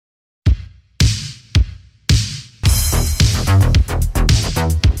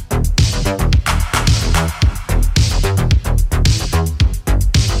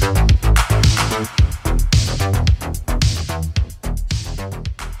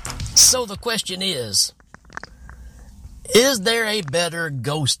So the question is there a better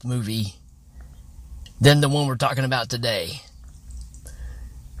ghost movie than the one we're talking about today?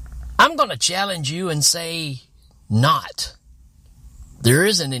 I'm going to challenge you and say not. There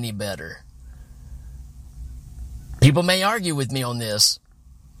isn't any better. People may argue with me on this,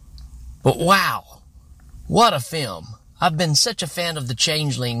 but wow, what a film. I've been such a fan of The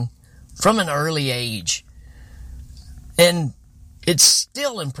Changeling from an early age, and it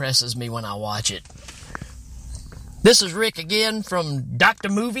still impresses me when I watch it. This is Rick again from Dr.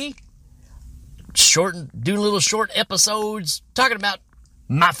 Movie, doing little short episodes, talking about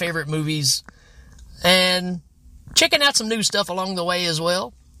my favorite movies, and checking out some new stuff along the way as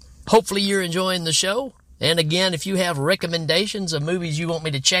well. Hopefully you're enjoying the show. And again, if you have recommendations of movies you want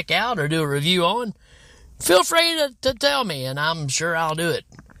me to check out or do a review on, feel free to tell me, and I'm sure I'll do it.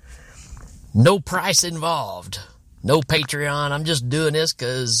 No price involved. No Patreon. I'm just doing this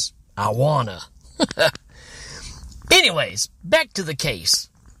because I wanna. Anyways, back to the case.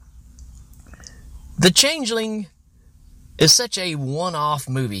 The Changeling is such a one-off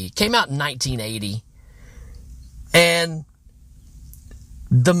movie. It came out in 1980. And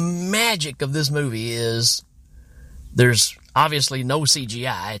the magic of this movie is there's obviously no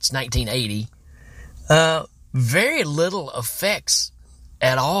CGI. It's 1980. Very little effects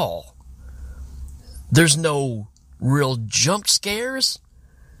at all. There's no real jump scares.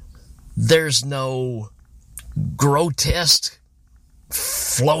 There's no grotesque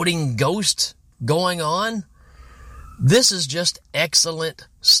floating ghost going on. This is just excellent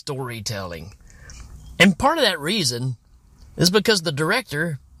storytelling. And part of that reason is because the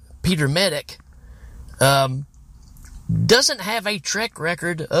director, Peter Medak, doesn't have a track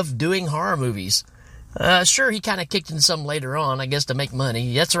record of doing horror movies. Sure, he kind of kicked in some later on, I guess, to make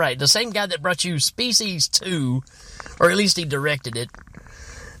money. That's right. The same guy that brought you Species 2, or at least he directed it,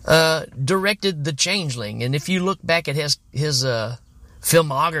 directed The Changeling. And if you look back at his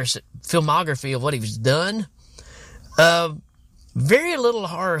filmography of what he's done, very little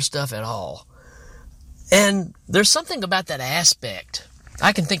horror stuff at all. And there's something about that aspect.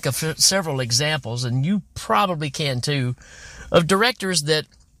 I can think of several examples, and you probably can too, of directors that,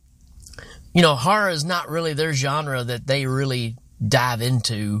 you know, horror is not really their genre that they really dive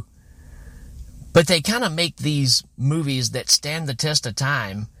into, but they kind of make these movies that stand the test of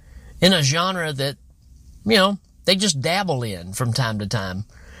time in a genre that, you know, they just dabble in from time to time.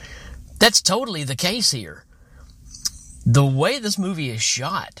 That's totally the case here. The way this movie is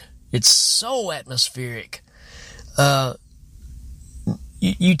shot, it's so atmospheric.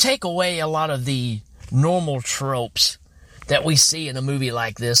 You take away a lot of the normal tropes that we see in a movie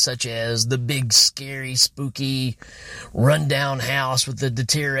like this, such as the big, scary, spooky, rundown house with the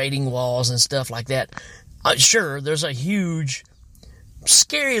deteriorating walls and stuff like that. Sure, there's a huge,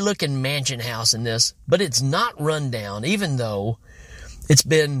 scary-looking mansion house in this, but it's not run down, even though it's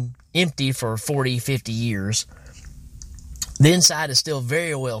been empty for 40, 50 years. The inside is still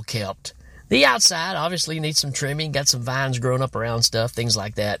very well kept. The outside obviously needs some trimming, got some vines growing up around stuff, things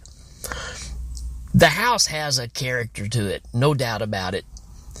like that. The house has a character to it, no doubt about it.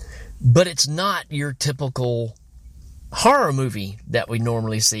 But it's not your typical horror movie that we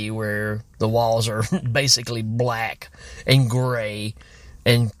normally see where the walls are basically black and gray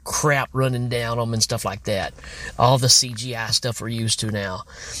and crap running down them and stuff like that. All the CGI stuff we're used to now.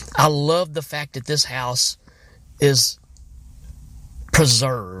 I love the fact that this house is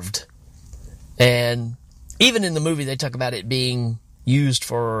preserved. And even in the movie, they talk about it being used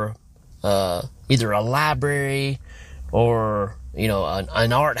for either a library or, you know,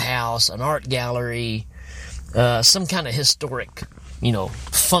 an art house, an art gallery, some kind of historic, you know,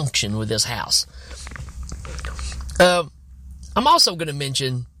 function with this house. I'm also going to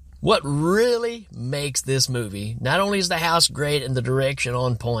mention what really makes this movie. Not only is the house great and the direction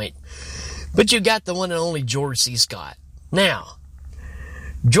on point, but you got the one and only George C. Scott. Now,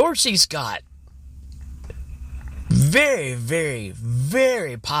 George C. Scott, very, very,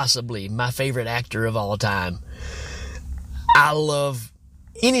 very possibly my favorite actor of all time. I love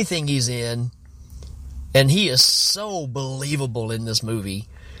anything he's in, and he is so believable in this movie.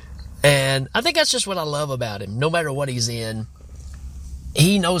 And I think that's just what I love about him. No matter what he's in,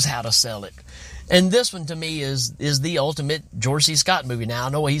 he knows how to sell it. And this one, to me, is the ultimate George C. Scott movie. Now, I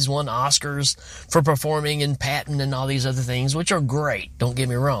know he's won Oscars for performing in Patton and all these other things, which are great, don't get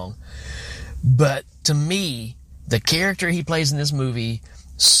me wrong. But to me, the character he plays in this movie,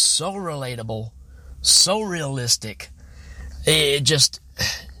 so relatable, so realistic, it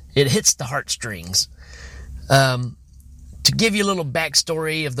hits the heartstrings. To give you a little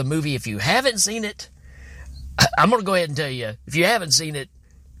backstory of the movie, if you haven't seen it, I'm going to go ahead and tell you, if you haven't seen it,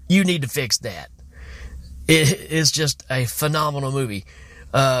 you need to fix that. It is just a phenomenal movie.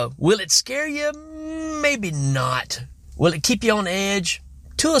 Will it scare you? Maybe not. Will it keep you on edge?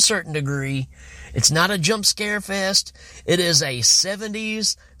 To a certain degree. It's not a jump scare fest. It is a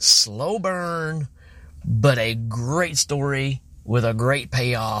 70s slow burn, but a great story with a great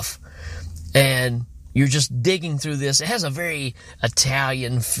payoff. And you're just digging through this. It has a very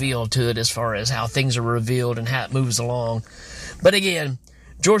Italian feel to it as far as how things are revealed and how it moves along. But again,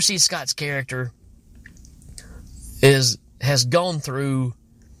 George C. Scott's character has gone through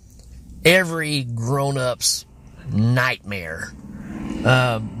every grown-up's nightmare.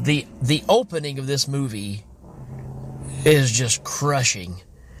 The opening of this movie is just crushing,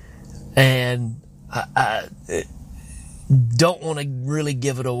 and I don't want to really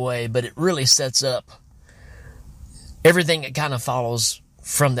give it away, but it really sets up everything that kind of follows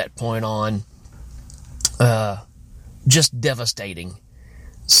from that point on. Just devastating.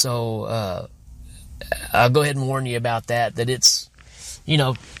 So I'll go ahead and warn you about that it's,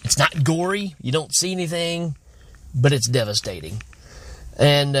 it's not gory. You don't see anything, but it's devastating.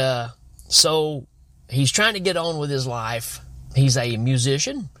 And so he's trying to get on with his life. He's a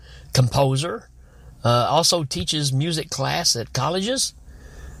musician, composer, also teaches music class at colleges.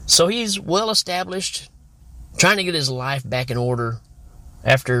 So he's well established, trying to get his life back in order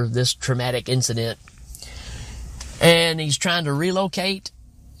after this traumatic incident. And he's trying to relocate.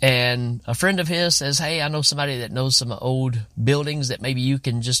 And a friend of his says, hey, I know somebody that knows some old buildings that maybe you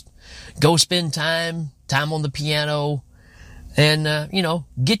can just go spend time on the piano and,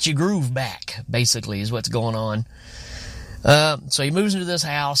 get your groove back, basically, is what's going on. So he moves into this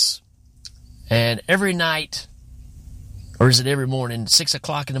house, and every night, or is it every morning, 6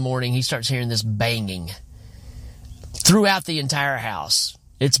 o'clock in the morning, he starts hearing this banging throughout the entire house.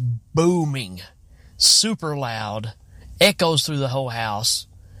 It's booming, super loud, echoes through the whole house.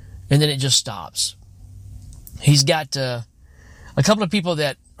 And then it just stops. He's got a couple of people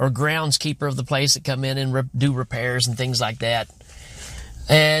that are groundskeeper of the place that come in and do repairs and things like that.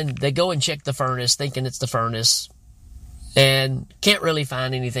 And they go and check the furnace, thinking it's the furnace, and can't really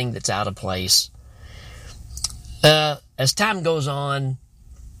find anything that's out of place. As time goes on,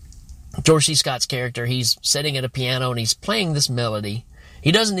 George C. Scott's character, he's sitting at a piano and he's playing this melody.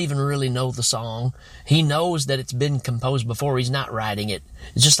 He doesn't even really know the song. He knows that it's been composed before. He's not writing it.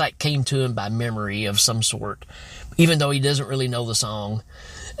 It's just like came to him by memory of some sort, even though he doesn't really know the song.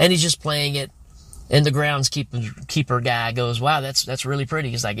 And he's just playing it. And the groundskeeper guy goes, wow, that's really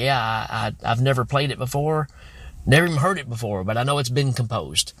pretty. He's like, yeah, I've never played it before. Never even heard it before, but I know it's been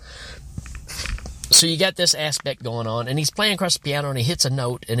composed. So you got this aspect going on. And he's playing across the piano and he hits a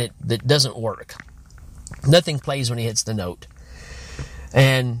note and it doesn't work. Nothing plays when he hits the note.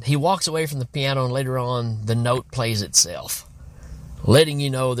 And he walks away from the piano, and later on, the note plays itself, letting you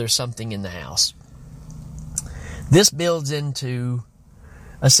know there's something in the house. This builds into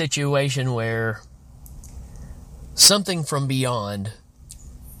a situation where something from beyond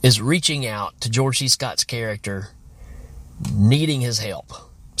is reaching out to George C. Scott's character, needing his help.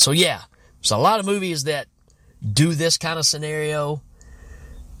 So yeah, there's a lot of movies that do this kind of scenario.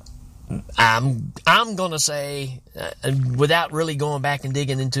 I'm going to say, without really going back and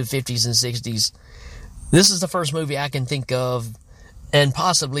digging into 50s and 60s, this is the first movie I can think of, and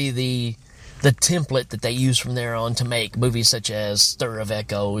possibly the template that they use from there on to make movies such as Stir of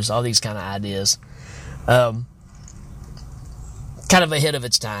Echoes, all these kind of ideas. Kind of ahead of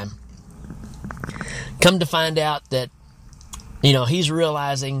its time. Come to find out that, he's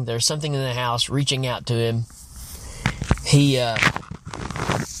realizing there's something in the house reaching out to him. He,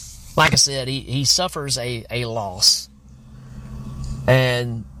 like I said, he suffers a loss.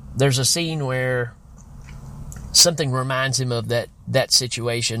 And there's a scene where something reminds him of that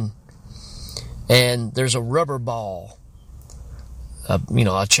situation. And there's a rubber ball,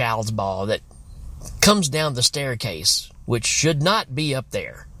 a child's ball that comes down the staircase, which should not be up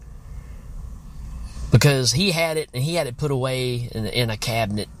there. Because he had it, and he had it put away in a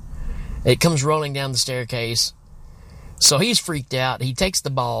cabinet. It comes rolling down the staircase. So he's freaked out. He takes the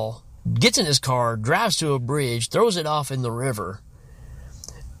ball, gets in his car, drives to a bridge, throws it off in the river.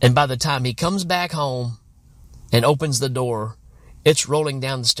 And by the time he comes back home and opens the door, it's rolling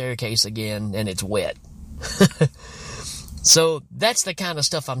down the staircase again, and it's wet. So that's the kind of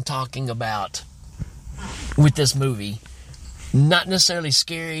stuff I'm talking about with this movie. Not necessarily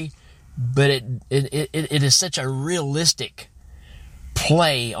scary, but it is such a realistic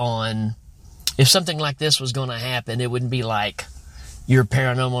play on, if something like this was going to happen, it wouldn't be like your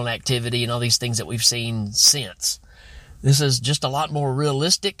Paranormal Activity and all these things that we've seen since. This is just a lot more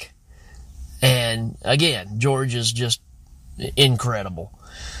realistic. And again, George is just incredible.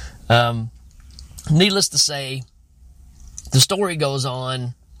 Needless to say, the story goes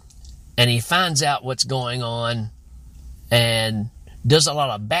on, and he finds out what's going on, and does a lot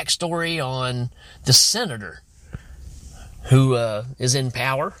of backstory on the senator who is in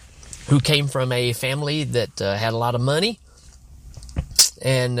power, who came from a family that had a lot of money.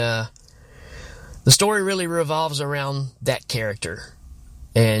 And the story really revolves around that character.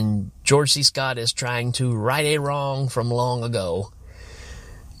 And George C. Scott is trying to right a wrong from long ago.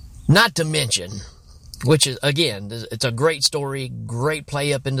 Not to mention, which is, again, it's a great story, great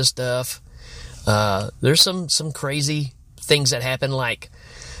play up into stuff. There's some crazy things that happen, like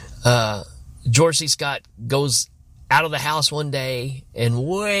George C. Scott goes out of the house one day, and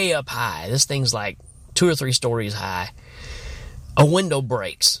way up high, this thing's like 2 or 3 stories high, a window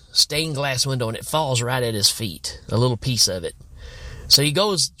breaks, stained glass window, and it falls right at his feet, a little piece of it. So he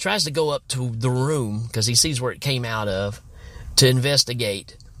tries to go up to the room, because he sees where it came out of, to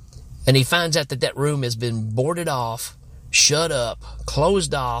investigate. And he finds out that room has been boarded off, shut up,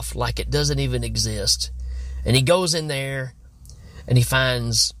 closed off, like it doesn't even exist. And he goes in there, and he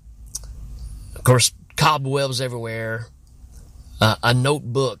finds, of course, cobwebs everywhere, a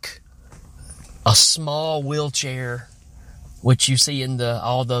notebook, a small wheelchair, which you see in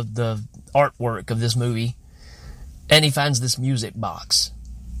all the artwork of this movie. And he finds this music box.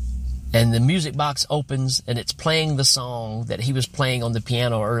 And the music box opens, and it's playing the song that he was playing on the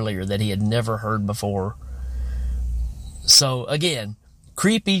piano earlier that he had never heard before. So, again,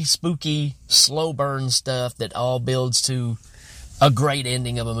 creepy, spooky, slow burn stuff that all builds to a great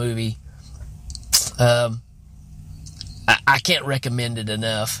ending of a movie. I can't recommend it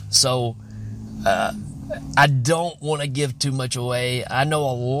enough. So, I don't want to give too much away. I know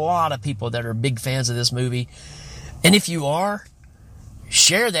a lot of people that are big fans of this movie. And if you are,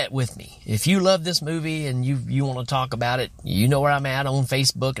 share that with me. If you love this movie and you want to talk about it, you know where I'm at on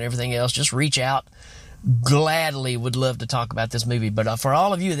Facebook and everything else. Just reach out. Gladly would love to talk about this movie. But for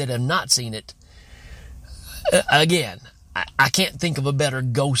all of you that have not seen it, again, I can't think of a better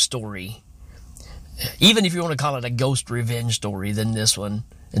ghost story, even if you want to call it a ghost revenge story, than this one,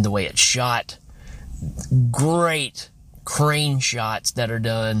 and the way it's shot. Great crane shots that are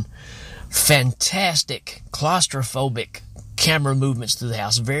done. Fantastic claustrophobic camera movements through the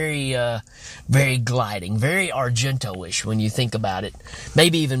house. Very gliding, very Argento-ish when you think about it.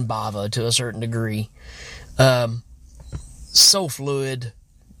 Maybe even Bava to a certain degree. So fluid.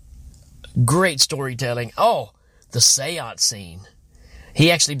 Great storytelling. Oh, the seance scene.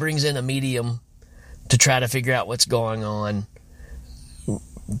 He actually brings in a medium to try to figure out what's going on.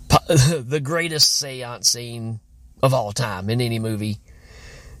 The greatest seance scene of all time in any movie.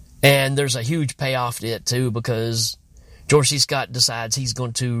 And there's a huge payoff to it, too, because George C. Scott decides he's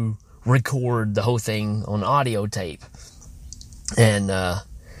going to record the whole thing on audio tape. And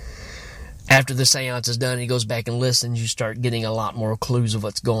after the seance is done, he goes back and listens. You start getting a lot more clues of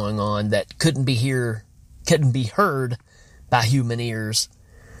what's going on that couldn't be heard by human ears.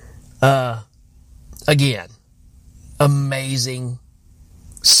 Again, amazing,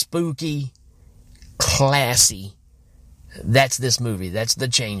 spooky, classy. That's this movie. That's The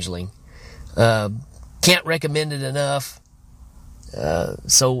Changeling. Can't recommend it enough.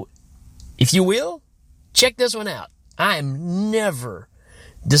 So, if you will, check this one out. I am never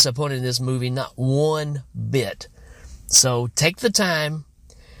disappointed in this movie, not one bit. So, take the time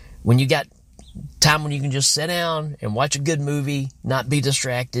when you got time when you can just sit down and watch a good movie, not be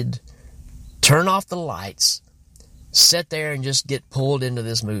distracted, turn off the lights, sit there and just get pulled into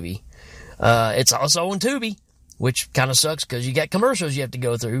this movie. It's also on Tubi, which kind of sucks because you got commercials you have to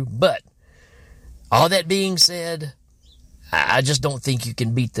go through. But all that being said, I just don't think you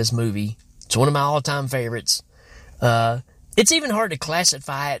can beat this movie. It's one of my all-time favorites. It's even hard to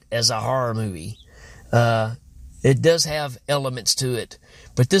classify it as a horror movie. It does have elements to it,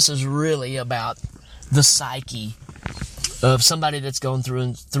 but this is really about the psyche of somebody that's going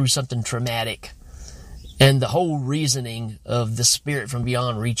through something traumatic, and the whole reasoning of the spirit from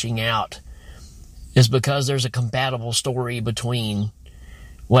beyond reaching out is because there's a compatible story between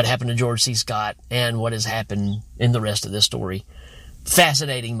what happened to George C. Scott and what has happened in the rest of this story.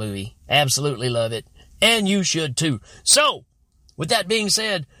 Fascinating movie. Absolutely love it. And you should too. So, with that being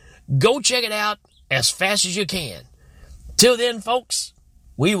said, go check it out as fast as you can. Till then, folks,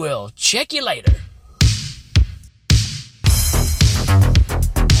 we will check you later.